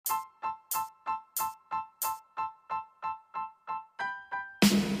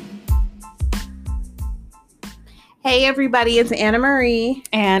Hey everybody, it's Anna Marie.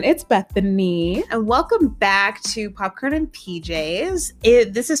 And it's Bethany. And welcome back to Popcorn and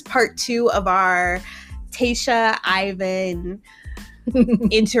PJs. This is part 2 of our Tayshia Ivan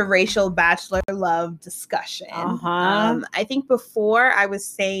interracial bachelor love discussion. I think before I was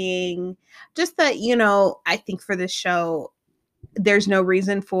saying just that, I think for this show, there's no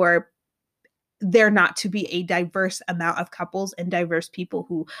reason for there not to be a diverse amount of couples and diverse people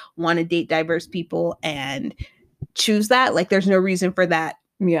who want to date diverse people and choose that. Like, there's no reason for that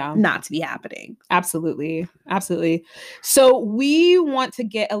not to be happening. Absolutely. So we want to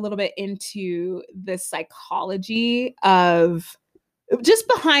get a little bit into the psychology of just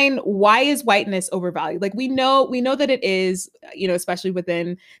behind why is whiteness overvalued. Like we know that it is, especially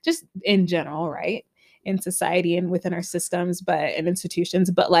within just in general, right? In society and within our systems, and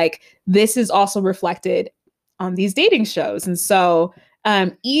institutions, but like this is also reflected on these dating shows. And so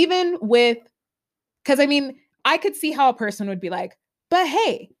even with, because I could see how a person would be like, but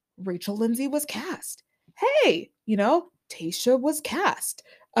hey, Rachel Lindsay was cast. Hey, Tayshia was cast.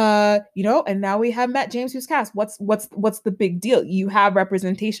 And now we have Matt James who's cast. What's the big deal? You have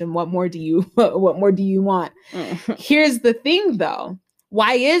representation. What more do you want? Here's the thing though.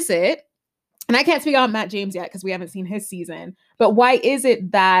 Why is it? And I can't speak on Matt James yet because we haven't seen his season, but why is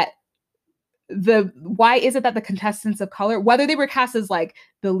it that the contestants of color, whether they were cast as like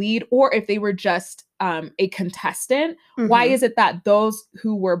the lead or if they were just a contestant, why is it that those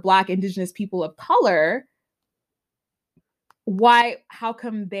who were Black, Indigenous people of color, how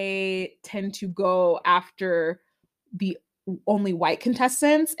come they tend to go after the only white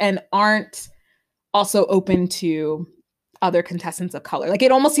contestants and aren't also open to other contestants of color? Like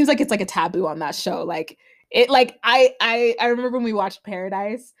it almost seems like it's like a taboo on that show. Like it, like I remember when we watched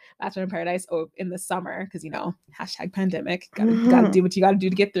Bachelor in Paradise in the summer, because #pandemic, gotta do what you gotta do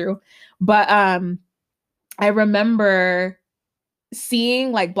to get through. But I remember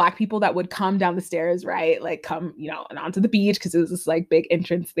seeing like Black people that would come down the stairs, right? Like come, and onto the beach because it was this like big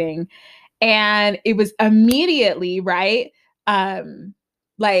entrance thing. And it was immediately, right?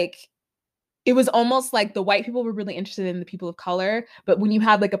 Like it was almost like the white people were really interested in the people of color. But when you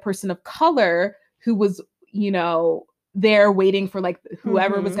had like a person of color who was, there waiting for like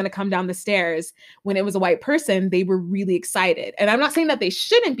whoever was going to come down the stairs, when it was a white person, they were really excited. And I'm not saying that they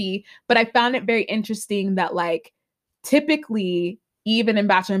shouldn't be, but I found it very interesting that like typically, even in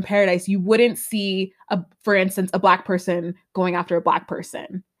Bachelor in Paradise, you wouldn't see, for instance, a Black person going after a Black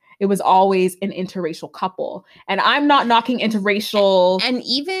person. It was always an interracial couple. And I'm not knocking interracial and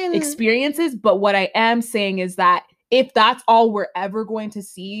even experiences, but what I am saying is that if that's all we're ever going to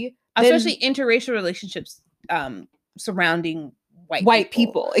see, especially interracial relationships surrounding white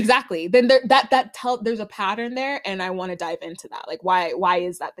people, exactly, then there's a pattern there, and I want to dive into that. Like why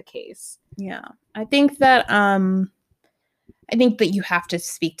is that the case? Yeah, I think that you have to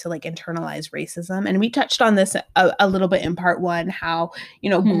speak to like internalized racism. And we touched on this a little bit in part 1, how,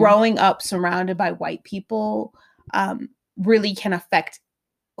 growing up surrounded by white people really can affect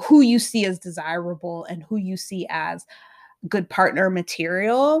who you see as desirable and who you see as good partner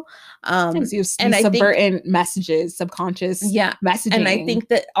material. And subverting messages, subconscious messaging. And I think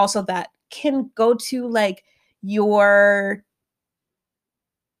that also that can go to like your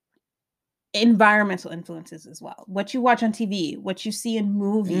environmental influences as well. What you watch on TV, what you see in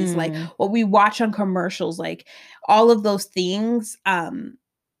movies, like what we watch on commercials, like all of those things can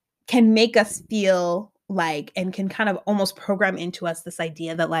make us feel like, and can kind of almost program into us this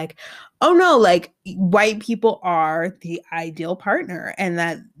idea that like, oh no, like white people are the ideal partner and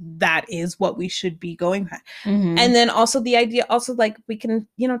that is what we should be going by. And then also the idea, also like we can,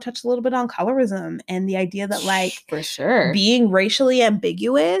 touch a little bit on colorism and the idea that like for sure being racially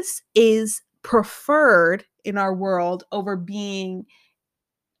ambiguous is preferred in our world over being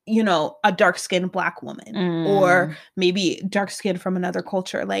a dark-skinned Black woman or maybe dark-skinned from another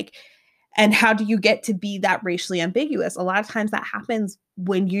culture. Like, and how do you get to be that racially ambiguous? A lot of times that happens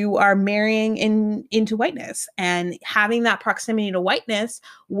when you are marrying into whiteness, and having that proximity to whiteness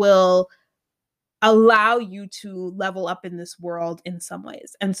will allow you to level up in this world in some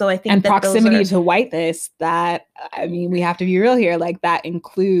ways. And so I think and proximity to whiteness, that, we have to be real here. Like that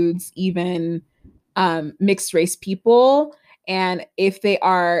includes even mixed race people. And if they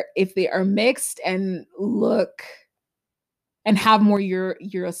are mixed and look and have more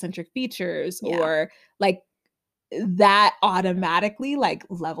Eurocentric features, or like that automatically like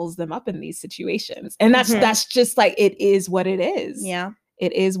levels them up in these situations. And that's just like, it is what it is. Yeah.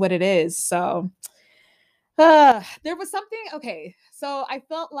 It is what it is. So there was something, okay. So I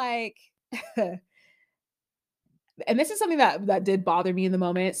felt like and this is something that did bother me in the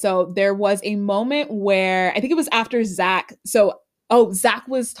moment. So there was a moment where I think it was after Zach. So, Zach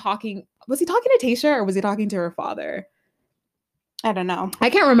was talking. Was he talking to Tayshia or was he talking to her father? I don't know. I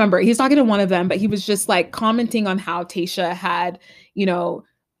can't remember. He was talking to one of them, but he was just like commenting on how Tayshia had,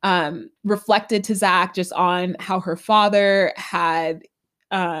 reflected to Zach just on how her father had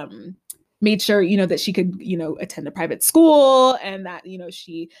made sure, that she could, attend a private school and that,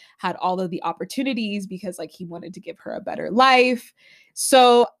 she had all of the opportunities because like he wanted to give her a better life.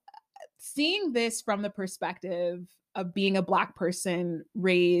 So seeing this from the perspective of being a Black person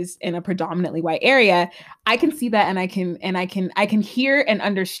raised in a predominantly white area, I can see that and I can hear and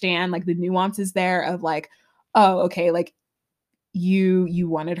understand like the nuances there of like, oh, okay, like you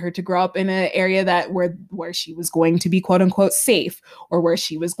wanted her to grow up in an area that where she was going to be quote unquote safe, or where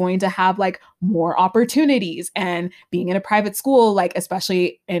she was going to have like more opportunities, and being in a private school, like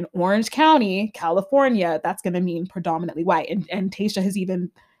especially in Orange County, California, that's going to mean predominantly white. And Tayshia has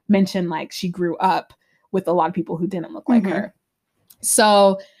even mentioned like she grew up with a lot of people who didn't look like her.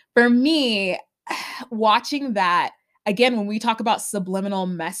 So for me, watching that again, when we talk about subliminal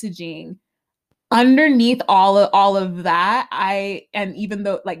messaging, underneath all of that, and even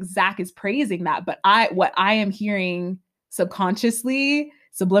though like Zach is praising that, but what I am hearing subconsciously,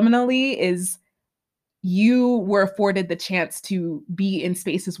 subliminally, is you were afforded the chance to be in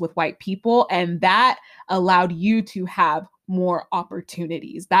spaces with white people, and that allowed you to have more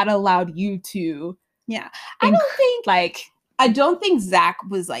opportunities. That allowed you to, I don't think Zach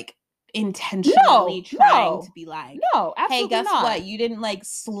was like intentionally trying to be like, no, absolutely hey, guess not. what? You didn't like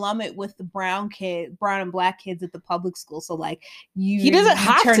slum it with the brown and Black kids at the public school, so like he doesn't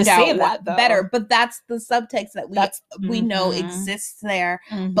have to say that though. Better, but that's the subtext that we know exists there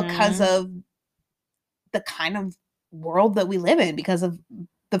because of the kind of world that we live in, because of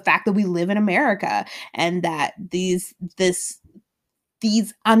the fact that we live in America, and that these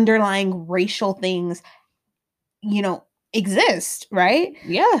underlying racial things, exist, right?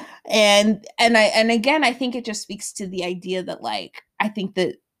 Yeah. And again, I think it just speaks to the idea that like, I think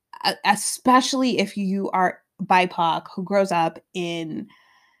that especially if you are BIPOC who grows up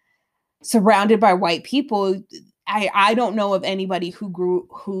surrounded by white people, I don't know of anybody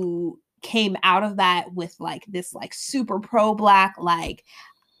who came out of that with like this like super pro Black like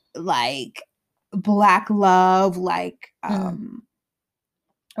Black love, like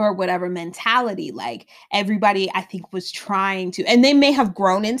or whatever mentality. Like everybody, I think, was trying to, and they may have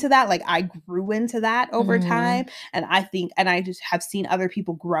grown into that. Like I grew into that over time. And I just have seen other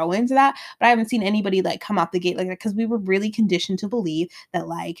people grow into that, but I haven't seen anybody like come out the gate like that, because we were really conditioned to believe that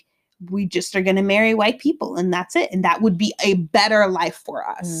like, we just are going to marry white people and that's it. And that would be a better life for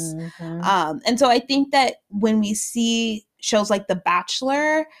us. And so I think that when we see shows like The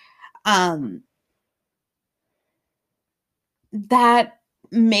Bachelor, that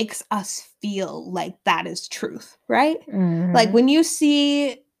makes us feel like that is truth, right? Like when you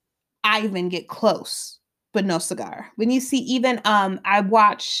see Ivan get close but no cigar, when you see even I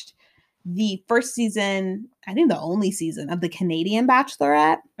watched the first season, I think the only season of the Canadian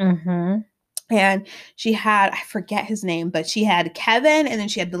Bachelorette, and she had, I forget his name, but she had Kevin, and then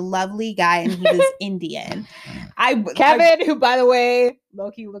she had the lovely guy, and he was Indian. Kevin, who by the way,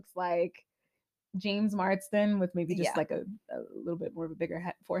 Loki looks like James Marsden with maybe just like a little bit more of a bigger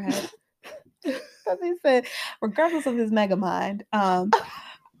forehead. As he said, regardless of his mega mind.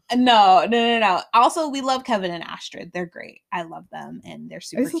 No. Also, we love Kevin and Astrid. They're great. I love them, and they're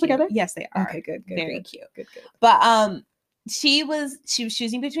super cute. Together? Yes, they are. Okay, good. Very cute. Good. But she was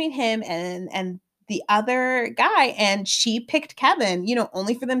choosing between him and the other guy, and she picked Kevin,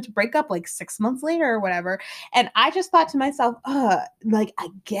 only for them to break up like 6 months later or whatever. And I just thought to myself, like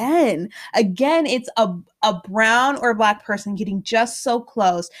again, it's a brown or Black person getting just so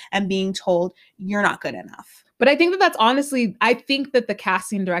close and being told you're not good enough. But I think that's honestly, I think that the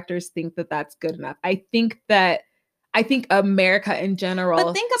casting directors think that that's good enough. I think America in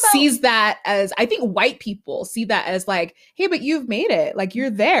general sees that as, I think white people see that as like, hey, but you've made it. Like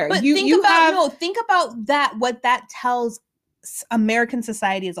you're there. But think about that, what that tells American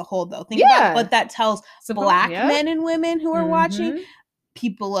society as a whole, though. Think about what that tells Black men and women who are watching,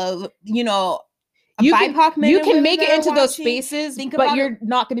 people of, BIPOC men. You can make it into those spaces, but you're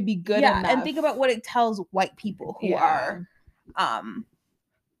not going to be good enough. And think about what it tells white people who are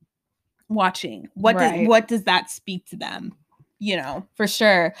watching. What does that speak to them? For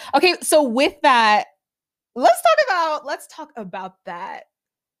sure. Okay, so with that, let's talk about that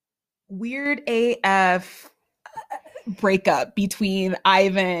weird AF breakup between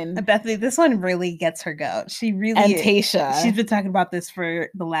Ivan. Bethany, this one really gets her goat. She really and Tayshia. She's been talking about this for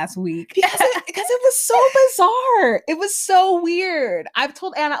the last week because it was so bizarre. It was so weird. I've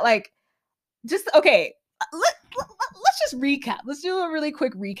told Anna, like, just, okay, let's just recap. Let's do a really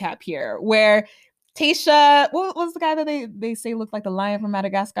quick recap here where Tayshia, what was the guy that they say looked like the lion from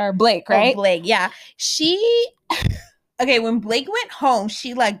Madagascar? Blake, right? Oh, Blake, yeah. She, okay, when Blake went home,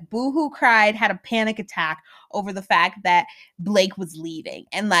 she like boohoo cried, had a panic attack over the fact that Blake was leaving.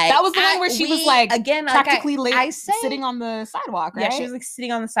 And like, that was the one where she was like, again, practically like sitting on the sidewalk, right? Yeah, she was like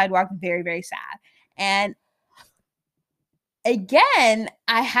sitting on the sidewalk, very, very sad. And again,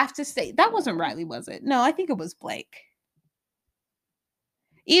 I have to say, that wasn't Riley, was it? No, I think it was Blake.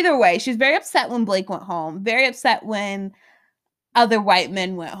 Either way, she was very upset when Blake went home, very upset when other white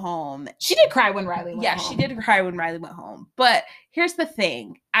men went home. She did cry when Riley went home. Yeah, she did cry when Riley went home. But here's the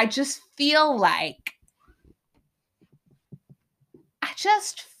thing. I just feel like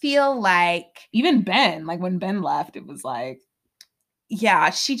even Ben, like when Ben left, it was like,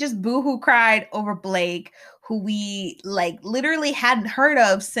 yeah, she just boohoo cried over Blake, who we like literally hadn't heard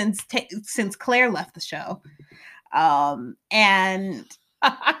of since Claire left the show. And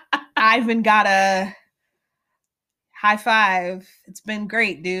Ivan got a high five. It's been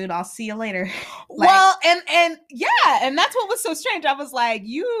great, dude. I'll see you later. Like, well, and yeah, and that's what was so strange. I was like,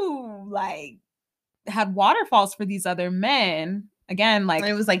 you like had waterfalls for these other men. Again, like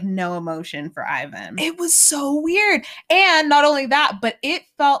it was like no emotion for Ivan. It was so weird. And not only that, but it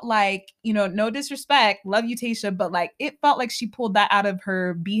felt like, you know, no disrespect, love you, Tayshia, but like it felt like she pulled that out of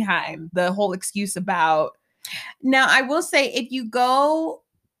her behind, the whole excuse about. Now, I will say, if you go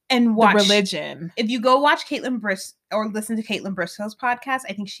and watch the religion, if you go watch Caitlin Bristow or listen to Caitlin Bristow's podcast,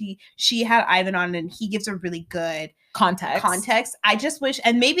 I think she had Ivan on and he gives a really good context. I just wish,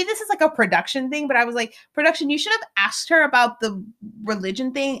 and maybe this is like a production thing, but I was like, production, you should have asked her about the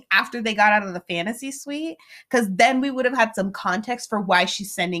religion thing after they got out of the fantasy suite, because then we would have had some context for why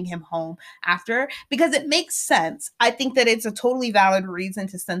she's sending him home after, because it makes sense. I think that it's a totally valid reason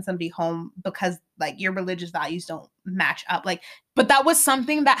to send somebody home because like your religious values don't match up. Like, but that was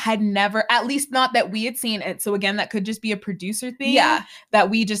something that had never, at least not that we had seen it. So again, that could just be a producer thing. Yeah, that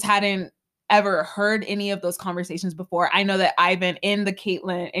we just hadn't ever heard any of those conversations before. I know that Ivan in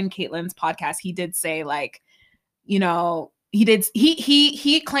Caitlin's podcast, he did say like, you know,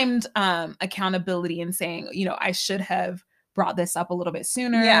 he claimed accountability and saying, you know, I should have brought this up a little bit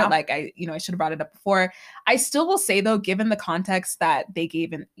sooner. Yeah. Like I should have brought it up before. I still will say though, given the context that they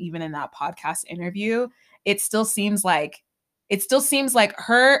gave even in that podcast interview, it still seems like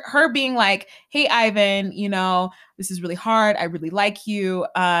her being like, hey, Ivan, you know, this is really hard. I really like you.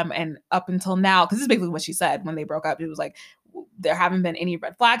 And up until now, because this is basically what she said when they broke up, it was like, there haven't been any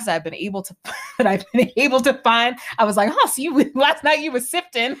red flags that I've been able to find. I was like, so last night you were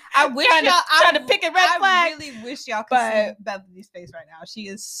sifting. I wish trying to pick a red flag. I really wish y'all could see Bethany's face right now. She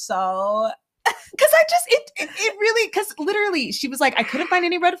is so, because it really, because literally she was like, I couldn't find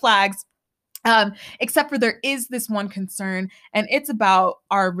any red flags. Except for there is this one concern, and it's about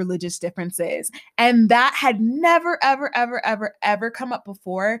our religious differences. And that had never, ever, ever, ever, ever come up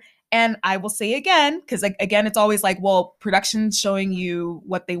before. And I will say again, because again, it's always like, well, production's showing you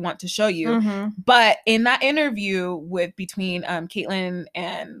what they want to show you. Mm-hmm. But in that interview between Caitlin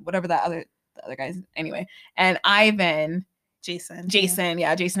and whatever the other guys, anyway, and Ivan, Jason and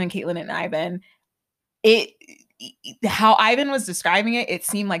Caitlin and Ivan, how Ivan was describing it, it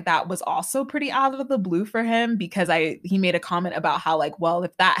seemed like that was also pretty out of the blue for him, because he made a comment about how like, well,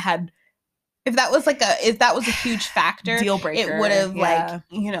 if that was a huge factor, deal breaker, it would have like,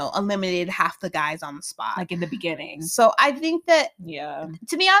 you know, eliminated half the guys on the spot, like in the beginning. So I think that, yeah,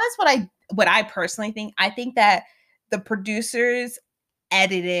 to be honest, what I personally think, I think that the producers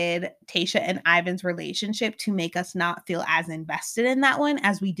edited Tayshia and Ivan's relationship to make us not feel as invested in that one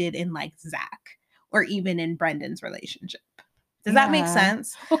as we did in like Zach or even in Brendan's relationship. Does that make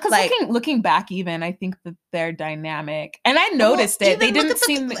sense? Well, because like, looking back, even I think that their dynamic, and I noticed it. They didn't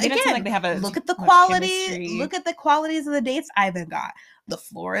seem like they have a look at the quality. Look at the qualities of the dates Ivan got. The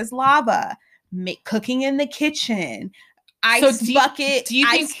floor is lava. Cooking in the kitchen. Ice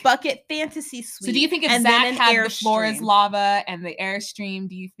bucket fantasy suite. So do you think if Zach had the floor is lava and the Airstream,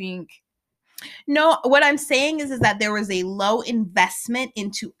 do you think? No, what I'm saying is that there was a low investment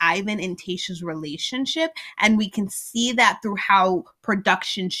into Ivan and Tayshia's relationship, and we can see that through how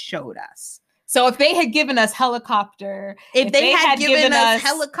production showed us. So if they had given us helicopter, if they had given us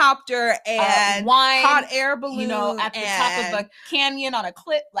helicopter and wine, hot air balloon, you know, at the top of a canyon on a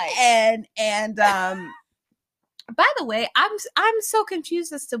cliff, like and by the way, I'm so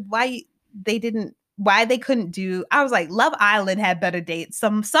confused as to why they didn't why they couldn't do. I was like, Love Island had better dates.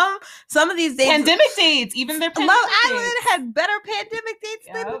 Some of these dates, pandemic dates, even their pandemic Love Island dates. had better pandemic dates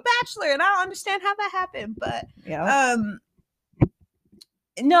than The Bachelor, and I don't understand how that happened. But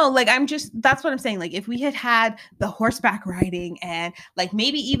no, like that's what I'm saying. Like if we had the horseback riding and like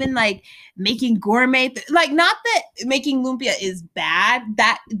maybe even like making gourmet, like not that making lumpia is bad.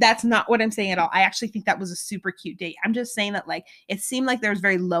 That's not what I'm saying at all. I actually think that was a super cute date. I'm just saying that like it seemed like there was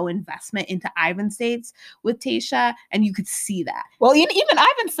very low investment into Ivan's dates with Tayshia, and you could see that. Well, even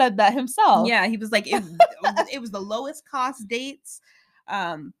Ivan said that himself. Yeah, he was like it was the lowest cost dates.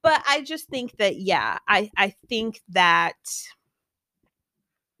 But I just think that I think that.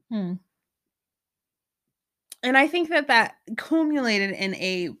 And I think that culminated in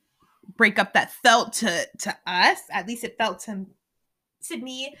a breakup that felt to us, at least it felt to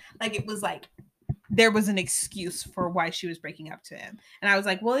me, like it was like there was an excuse for why she was breaking up to him. And I was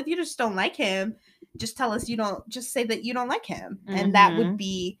like, well, if you just don't like him, just tell us just say that you don't like him. Mm-hmm. And that would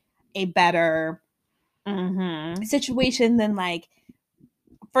be a better situation than like,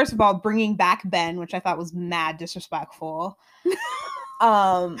 first of all, bringing back Ben, which I thought was mad disrespectful.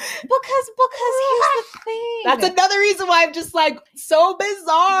 Because here's the thing. That's another reason why I'm just like so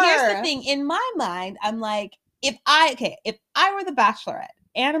bizarre. Here's the thing. In my mind, I'm like, if I were the Bachelorette,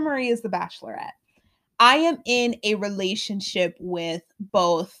 Anna Marie is the Bachelorette, I am in a relationship with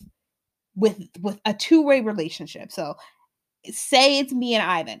a two-way relationship. So say it's me and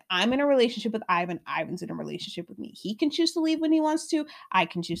Ivan. I'm in a relationship with Ivan. Ivan's in a relationship with me. He can choose to leave when he wants to. I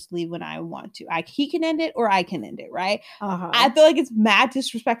can choose to leave when I want to. He can end it or I can end it, right? I feel like it's mad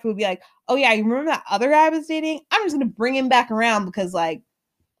disrespectful to be like, oh yeah, you remember that other guy I was dating? I'm just going to bring him back around because like,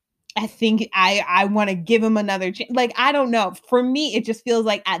 I think I want to give him another chance. Like, I don't know. For me, it just feels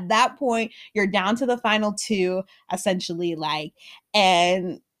like at that point, you're down to the final two, essentially, like,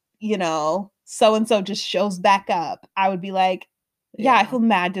 and, you know, so-and-so just shows back up. I would be like, yeah. I feel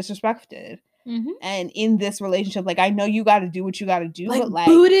mad disrespected. Mm-hmm. And in this relationship, like, I know you got to do what you got to do, like, but like,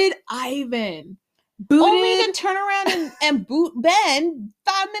 booted Ivan. Only to turn around and boot Ben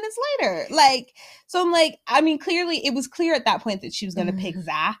 5 minutes later. Like, so I'm like, I mean, clearly it was clear at that point that she was going to pick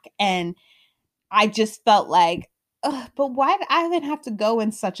Zach. And I just felt like, but why did Ivan have to go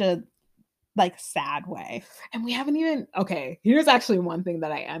in such a like sad way? And we haven't even, okay, here's actually one thing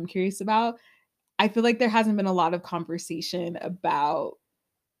that I am curious about. I feel like there hasn't been a lot of conversation about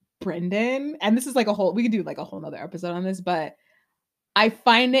Brendan. And this is like we could do like a whole nother episode on this, but I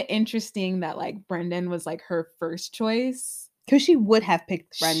find it interesting that like Brendan was like her first choice. Because she would have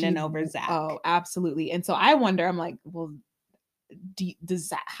picked Brendan over Zach. Oh, absolutely. And so I wonder, I'm like, well,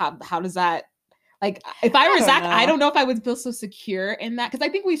 how does that, like, if I were Zach, I don't know if I would feel so secure in that. Because I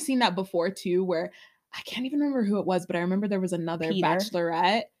think we've seen that before too, where I can't even remember who it was, but I remember there was another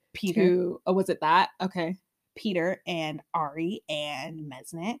Bachelorette. Peter. Was it that? Okay. Peter and Ari and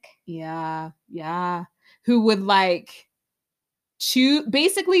Mesnick. Yeah. Yeah. Who would like choose,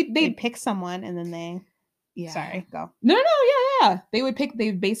 basically they'd pick someone and then they sorry, go. No, yeah.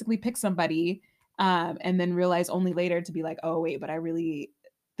 They basically pick somebody and then realize only later to be like, oh wait, but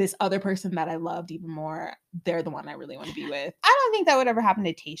this other person that I loved even more, they're the one I really want to be with. I don't think that would ever happen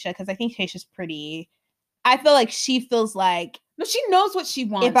to Tayshia, because I think Tayshia's I feel like she feels like, no, she knows what she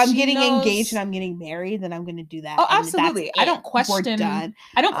wants. If I'm getting engaged and I'm getting married, then I'm going to do that. Oh, absolutely. I don't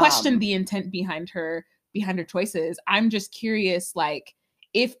question the intent behind her choices. I'm just curious, like,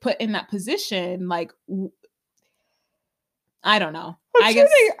 if put in that position, like, I don't know.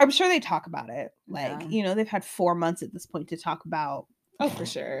 I'm sure they talk about it. Like, you know, they've had 4 months at this point to talk about. Oh, for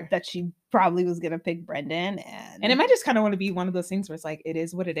sure. That she probably was going to pick Brendan. And it might just kind of want to be one of those things where it's like, it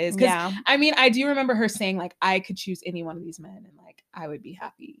is what it is. Yeah. I mean, I do remember her saying, like, I could choose any one of these men and, like, I would be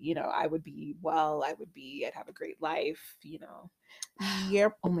happy. You know, I'd have a great life, you know.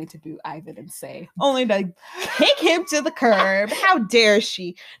 Yep. Only to boot Ivan and say. Only to kick him to the curb. How dare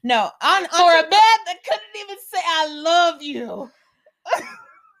she? No. For a man that couldn't even say, I love you.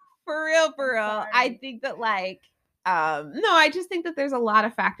 For real. I think that, like, no, I just think that there's a lot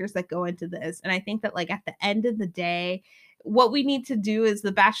of factors that go into this. And I think that, like, at the end of the day, what we need to do is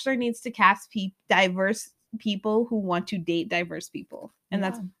the Bachelor needs to cast diverse people who want to date diverse people. And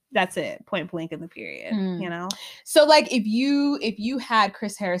that's it. Point blank in the period, you know? So, like, if you had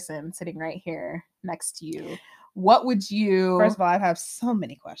Chris Harrison sitting right here next to you, what would you... First of all, I'd have so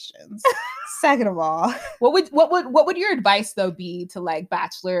many questions. Second of all, what would your advice though be to, like,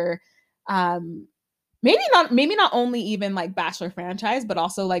 Bachelor, maybe not only even like Bachelor franchise, but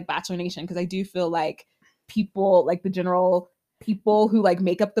also like Bachelor Nation, because I do feel like people, like the general people who like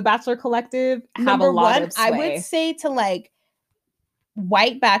make up the Bachelor collective, have a lot of sway. I would say to like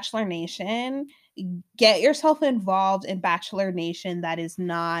white Bachelor Nation, get yourself involved in Bachelor Nation that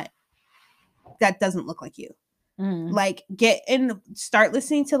doesn't look like you. Like, get in, start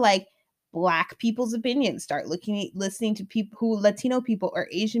listening to like Black people's opinions, start listening to people who, Latino people or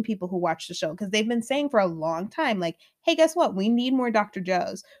Asian people who watch the show, because they've been saying for a long time, like, hey, guess what? We need more Dr.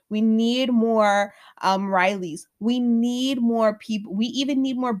 Joes. We need more Rileys. We need more people. We even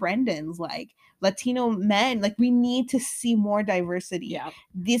need more Brendans, like Latino men. Like, we need to see more diversity. Yeah.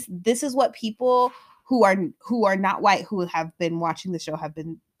 This is what people who are not white, who have been watching the show, have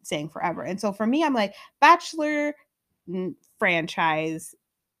been saying forever. And so for me, I'm like, Bachelor franchise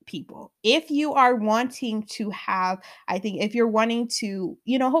people, if you are wanting to have, I think if you're wanting to,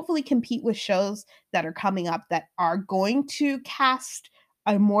 hopefully compete with shows that are coming up that are going to cast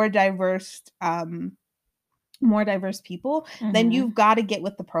a more diverse people, then you've got to get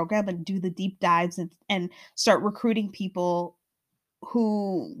with the program and do the deep dives and start recruiting people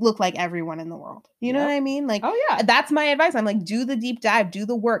who look like everyone in the world. You know what I mean? Like, oh yeah, that's my advice. I'm like, do the deep dive, do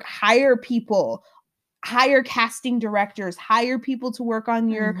the work, hire people, hire casting directors, hire people to work on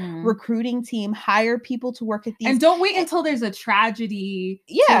your recruiting team, hire people to work at these. And don't wait until there's a tragedy.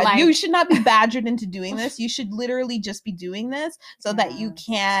 Yeah, you should not be badgered into doing this. You should literally just be doing this so that you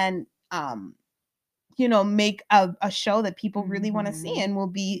can, make a show that people really want to see and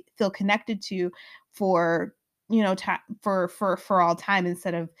will feel connected to for for all time,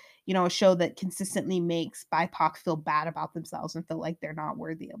 instead of a show that consistently makes BIPOC feel bad about themselves and feel like they're not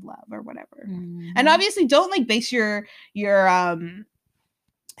worthy of love or whatever. And obviously don't like base your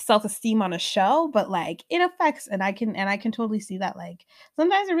self-esteem on a show, but like it affects, and I can totally see that. Like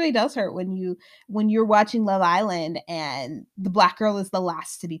sometimes it really does hurt when you're watching Love Island and the Black girl is the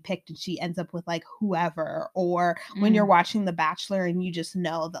last to be picked and she ends up with like whoever, or when you're watching The Bachelor and you just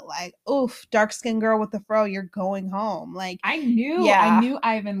know that like, oof, dark-skinned girl with the fro, you're going home. Like I knew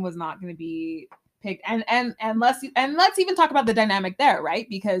Ivan was not going to be picked, and let's even talk about the dynamic there, right?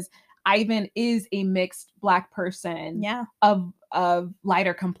 Because Ivan is a mixed Black person, of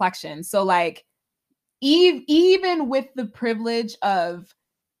lighter complexion. So like even with the privilege of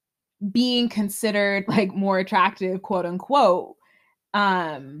being considered like more attractive, quote unquote,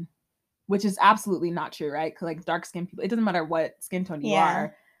 which is absolutely not true, right? Like dark skinned people, it doesn't matter what skin tone you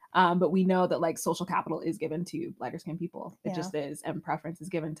are. But we know that like social capital is given to lighter skinned people. It just is, and preference is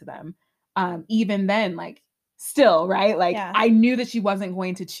given to them. Even then, like still, right? Like I knew that she wasn't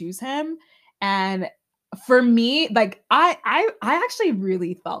going to choose him. And for me, like I actually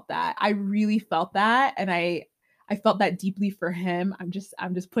really felt that. I really felt that. And I felt that deeply for him. I'm just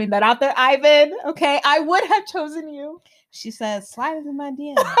putting that out there, Ivan. Okay. I would have chosen you. She says, slide into my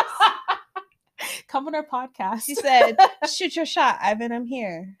DMs. Come on our podcast. She said, shoot your shot, Ivan, I'm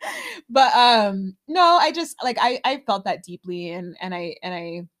here. But no, I just like I felt that deeply, and I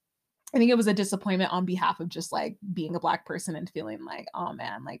think it was a disappointment on behalf of just like being a Black person and feeling like, oh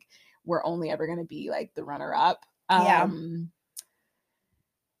man, like we're only ever going to be like the runner up.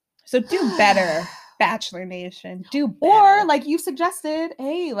 So do better, Bachelor Nation. Do better. Or like you suggested,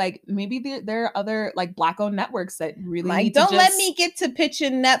 hey, like maybe there are other like Black-owned networks that really like don't let me get to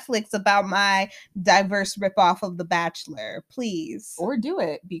pitching Netflix about my diverse ripoff of The Bachelor, please. Or do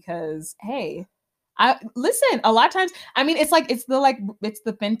it, because hey, listen, a lot of times, I mean, it's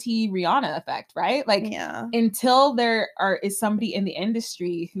the Fenty Rihanna effect, right? Like until there is somebody in the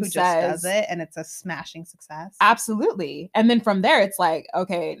industry who just does it and it's a smashing success. Absolutely. And then from there, it's like,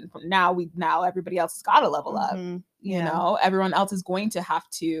 okay, now everybody else has got to level up. You know, everyone else is going to have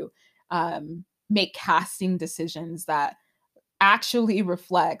to make casting decisions that actually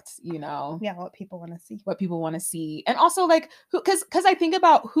reflect, what people want to see. And also like because I think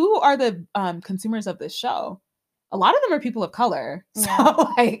about who are the consumers of this show. A lot of them are people of color.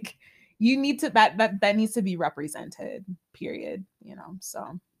 So like you need to that needs to be represented, period.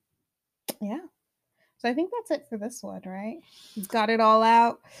 So I think that's it for this one, right? We've got it all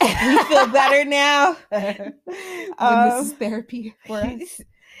out. We feel better now. When this is therapy for us.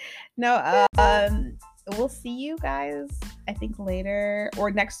 No, we'll see you guys, I think later or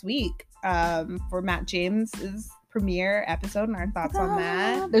next week for Matt James's premiere episode and our thoughts on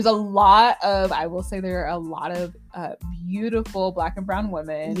that. There are a lot of beautiful Black and brown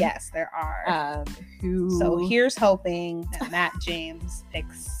women. Yes, there are. So here's hoping that Matt James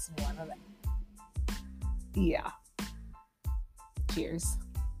picks one of them. Yeah. Cheers.